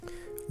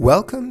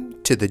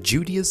Welcome to the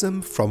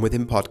Judaism From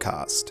Within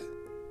podcast.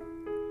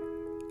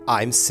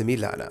 I'm Simi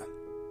Lana.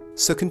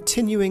 So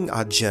continuing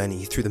our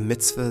journey through the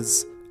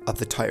mitzvahs of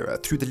the Torah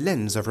through the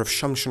lens of Rav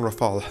Shamshon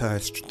Raphael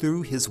Hirsch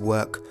through his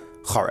work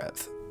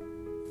Chorev.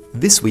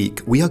 This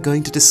week we are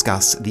going to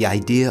discuss the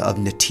idea of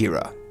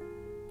netira,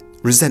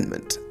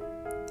 resentment.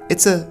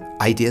 It's an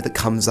idea that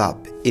comes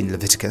up in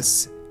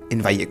Leviticus,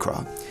 in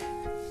Vayikra,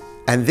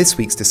 and this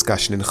week's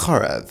discussion in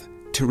Chorev,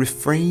 to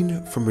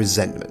refrain from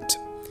resentment.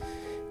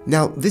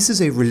 Now, this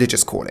is a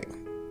religious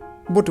calling.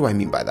 What do I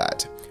mean by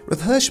that? Rav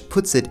Hirsch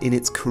puts it in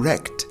its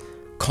correct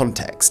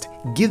context,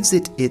 gives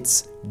it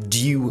its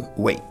due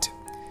weight.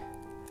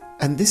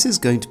 And this is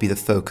going to be the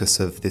focus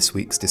of this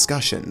week's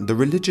discussion, the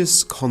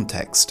religious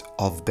context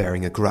of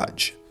bearing a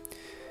grudge.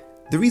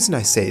 The reason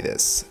I say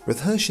this,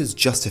 Rav Hirsch's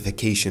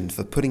justification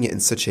for putting it in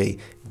such a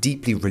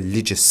deeply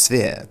religious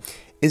sphere,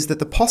 is that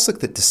the pasuk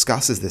that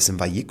discusses this in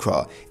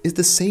Vayikra is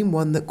the same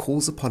one that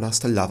calls upon us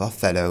to love our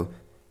fellow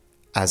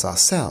as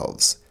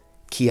ourselves,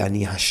 Ki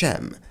Ani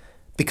Hashem,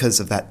 because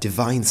of that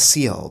divine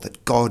seal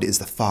that God is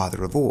the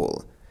Father of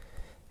all.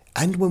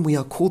 And when we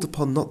are called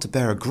upon not to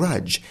bear a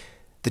grudge,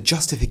 the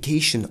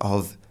justification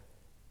of,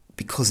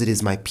 because it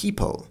is my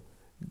people,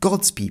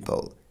 God's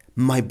people,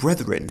 my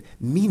brethren,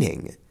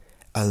 meaning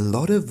a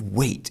lot of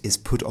weight is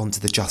put onto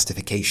the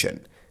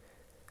justification.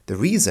 The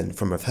reason,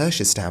 from Rav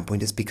Hirsch's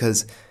standpoint, is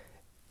because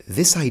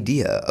this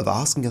idea of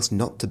asking us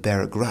not to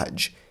bear a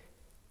grudge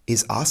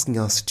is asking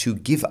us to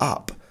give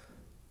up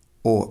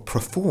or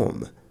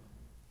perform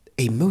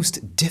a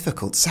most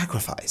difficult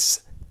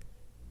sacrifice.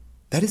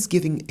 That is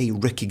giving a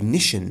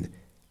recognition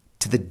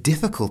to the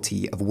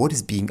difficulty of what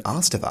is being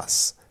asked of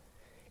us.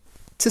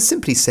 To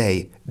simply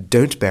say,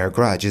 don't bear a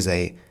grudge is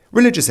a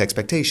religious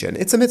expectation.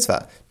 It's a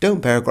mitzvah.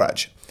 Don't bear a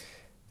grudge.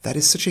 That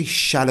is such a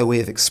shallow way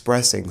of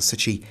expressing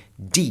such a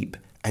deep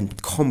and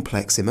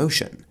complex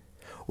emotion.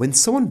 When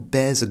someone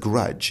bears a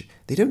grudge,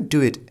 they don't do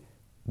it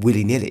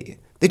willy-nilly.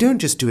 They don't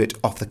just do it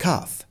off the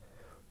cuff.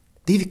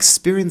 They've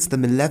experienced the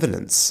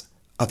malevolence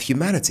of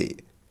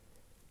humanity.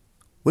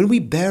 When we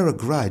bear a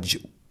grudge,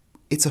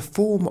 it's a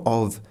form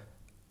of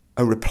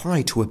a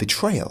reply to a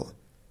betrayal.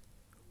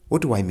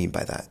 What do I mean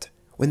by that?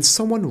 When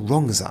someone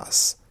wrongs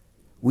us,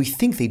 we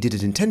think they did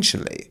it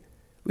intentionally.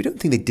 We don't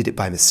think they did it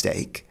by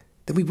mistake.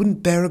 Then we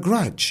wouldn't bear a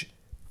grudge.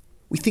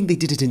 We think they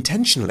did it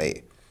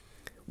intentionally.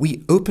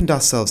 We opened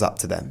ourselves up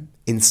to them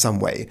in some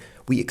way.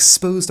 We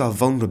exposed our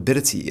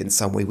vulnerability in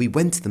some way. We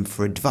went to them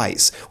for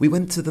advice. We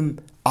went to them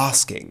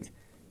asking.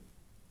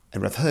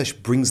 And Rav Hirsch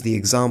brings the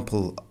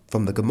example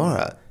from the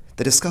Gemara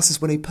that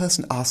discusses when a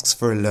person asks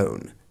for a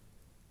loan.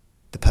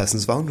 The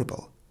person's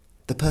vulnerable.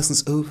 The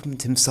person's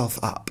opened himself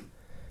up,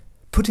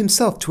 put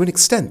himself to an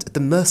extent at the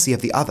mercy of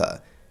the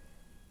other,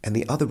 and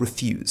the other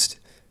refused.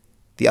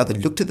 The other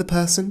looked at the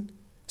person,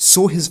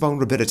 saw his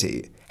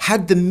vulnerability,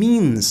 had the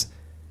means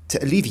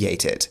to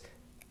alleviate it,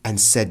 and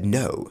said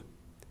no.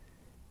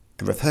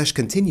 And Rav Hirsch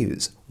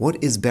continues,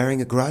 what is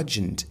bearing a grudge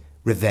and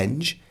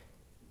revenge?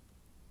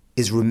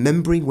 Is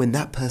remembering when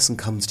that person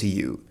comes to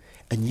you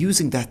and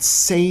using that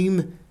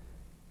same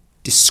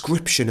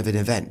description of an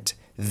event,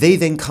 they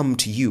then come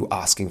to you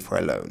asking for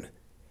a loan,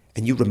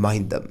 and you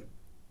remind them.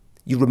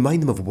 You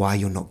remind them of why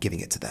you're not giving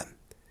it to them.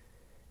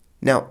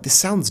 Now, this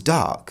sounds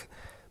dark,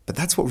 but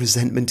that's what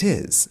resentment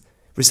is.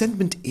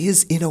 Resentment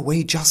is, in a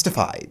way,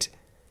 justified.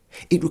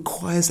 It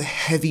requires a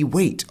heavy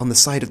weight on the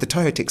side of the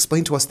Torah to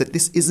explain to us that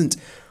this isn't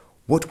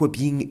what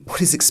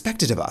is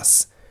expected of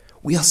us.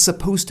 We are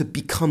supposed to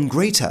become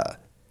greater.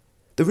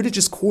 The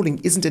religious calling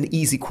isn't an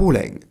easy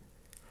calling,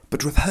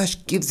 but Rav Hirsch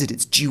gives it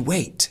its due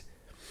weight.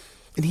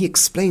 And he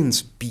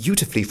explains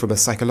beautifully from a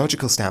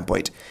psychological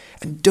standpoint,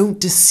 and don't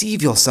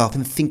deceive yourself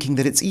in thinking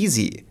that it's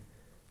easy.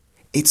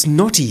 It's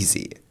not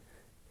easy.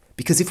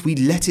 Because if we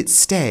let it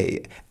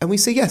stay, and we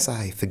say, yes,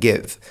 I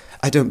forgive,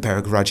 I don't bear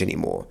a grudge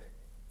anymore,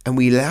 and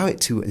we allow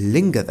it to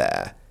linger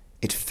there,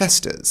 it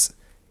festers,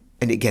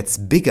 and it gets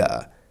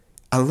bigger,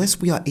 unless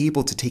we are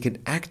able to take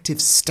an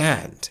active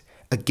stand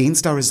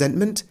against our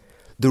resentment,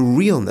 the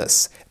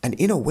realness, and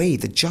in a way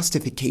the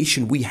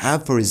justification we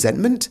have for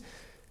resentment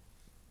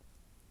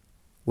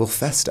will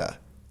fester.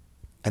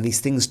 And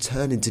these things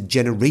turn into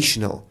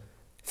generational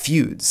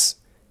feuds.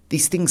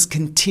 These things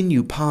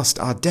continue past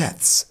our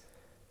deaths.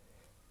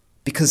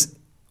 Because,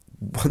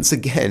 once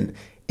again,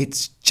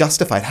 it's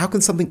justified. How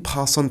can something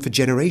pass on for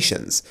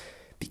generations?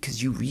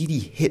 Because you really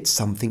hit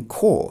something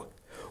core.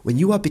 When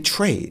you are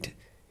betrayed,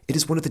 it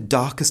is one of the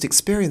darkest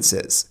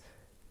experiences.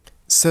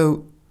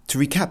 So, to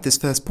recap this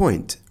first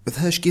point, Rav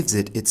Hirsch gives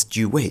it its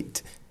due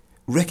weight,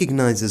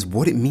 recognizes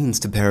what it means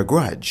to bear a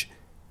grudge.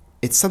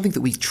 It's something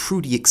that we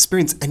truly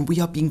experience, and we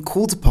are being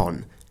called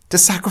upon to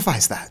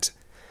sacrifice that.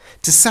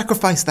 To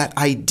sacrifice that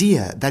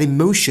idea, that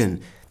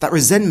emotion, that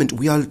resentment.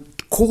 We are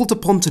called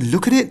upon to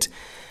look at it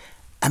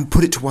and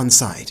put it to one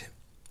side.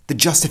 The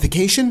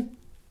justification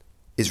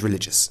is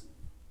religious,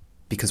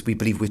 because we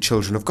believe we're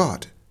children of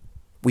God.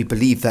 We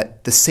believe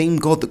that the same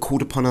God that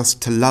called upon us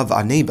to love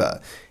our neighbor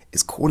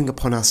is calling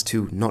upon us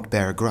to not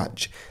bear a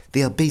grudge.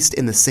 They are based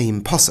in the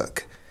same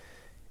pasuk.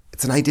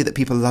 It's an idea that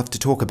people love to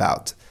talk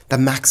about. The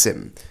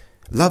maxim,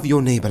 love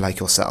your neighbor like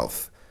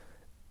yourself.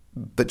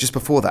 But just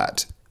before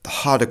that, the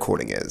harder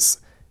calling is,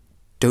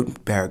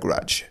 don't bear a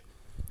grudge.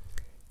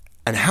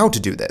 And how to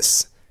do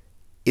this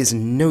is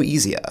no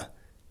easier.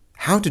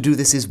 How to do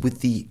this is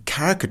with the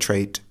character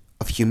trait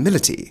of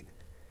humility.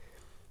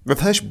 Rav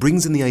Hirsch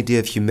brings in the idea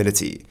of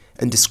humility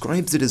and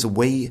describes it as a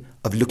way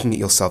of looking at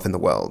yourself in the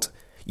world.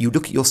 You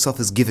look at yourself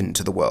as given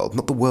to the world,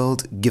 not the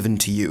world given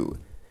to you.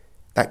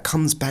 That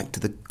comes back to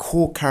the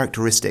core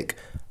characteristic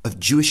of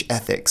Jewish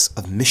ethics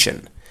of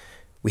mission.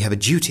 We have a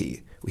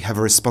duty, we have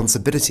a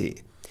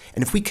responsibility,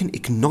 and if we can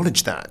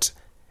acknowledge that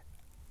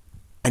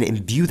and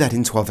imbue that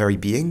into our very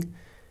being,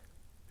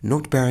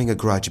 not bearing a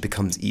grudge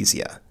becomes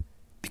easier,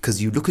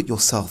 because you look at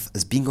yourself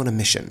as being on a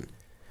mission.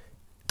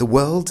 The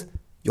world,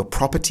 your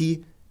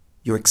property,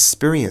 your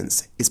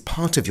experience is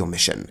part of your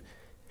mission.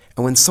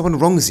 And when someone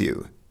wrongs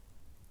you,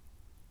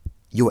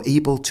 you're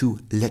able to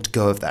let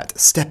go of that,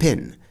 step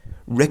in,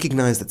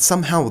 recognize that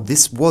somehow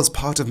this was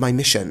part of my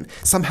mission,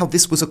 somehow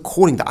this was a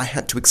calling that I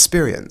had to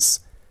experience,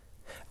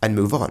 and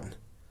move on.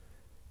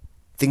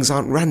 Things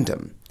aren't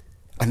random,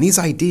 and these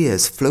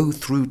ideas flow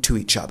through to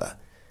each other.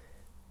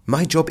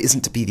 My job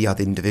isn't to be the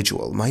other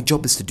individual. My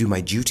job is to do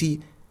my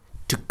duty,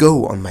 to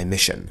go on my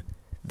mission.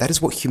 That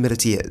is what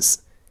humility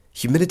is.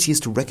 Humility is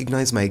to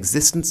recognize my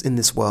existence in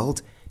this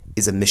world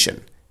is a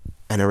mission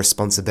and a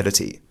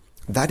responsibility.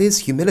 That is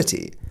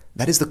humility.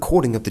 That is the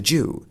calling of the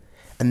Jew.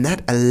 And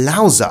that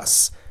allows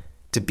us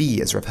to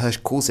be, as Rav Hirsch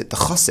calls it, the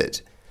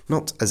chassid,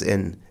 not as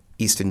in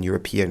Eastern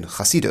European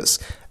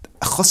chassidus,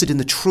 a chassid in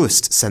the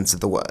truest sense of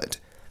the word,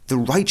 the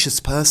righteous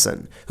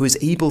person who is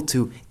able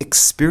to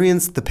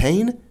experience the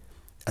pain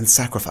and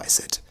sacrifice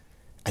it,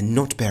 and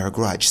not bear a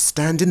grudge,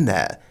 stand in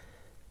there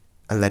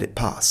and let it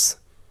pass.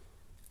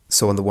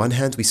 So on the one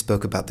hand, we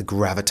spoke about the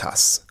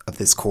gravitas of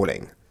this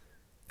calling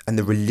and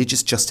the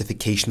religious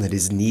justification that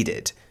is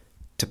needed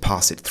to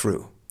pass it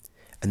through.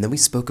 And then we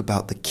spoke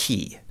about the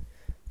key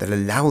that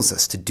allows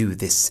us to do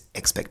this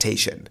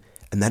expectation,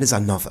 and that is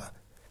anava,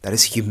 that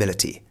is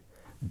humility.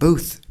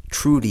 Both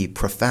truly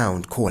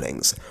profound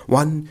callings.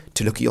 One,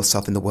 to look at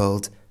yourself in the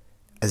world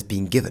as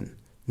being given,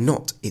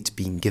 not it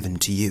being given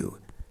to you.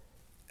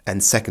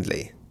 And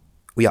secondly,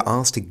 we are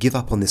asked to give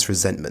up on this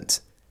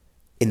resentment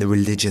in the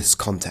religious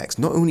context.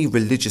 Not only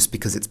religious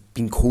because it's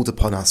been called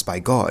upon us by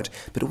God,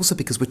 but also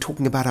because we're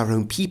talking about our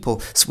own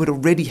people, so it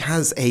already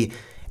has a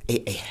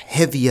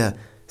heavier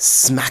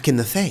smack in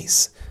the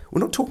face.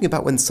 We're not talking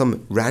about when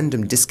some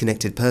random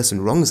disconnected person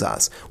wrongs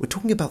us. We're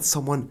talking about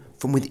someone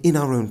from within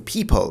our own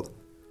people.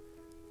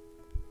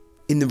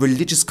 In the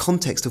religious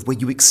context of where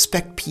you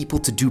expect people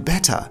to do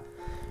better,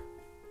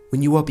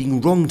 when you are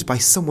being wronged by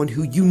someone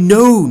who you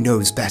know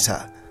knows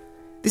better.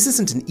 This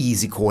isn't an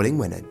easy calling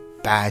when a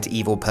bad,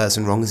 evil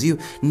person wrongs you.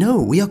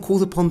 No, we are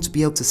called upon to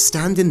be able to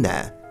stand in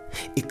there,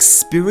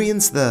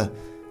 experience the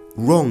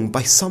wrong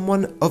by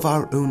someone of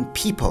our own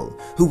people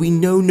who we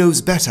know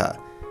knows better,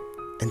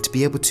 and to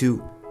be able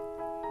to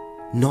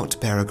not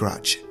bear a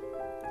grudge.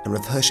 And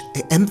Rav Hirsch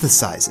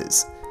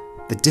emphasizes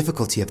the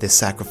difficulty of this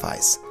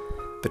sacrifice,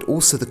 but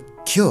also the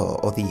cure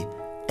or the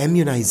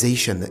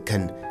immunization that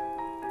can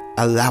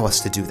allow us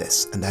to do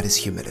this, and that is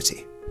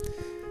humility.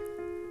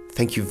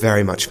 Thank you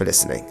very much for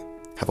listening.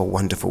 Have a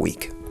wonderful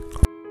week.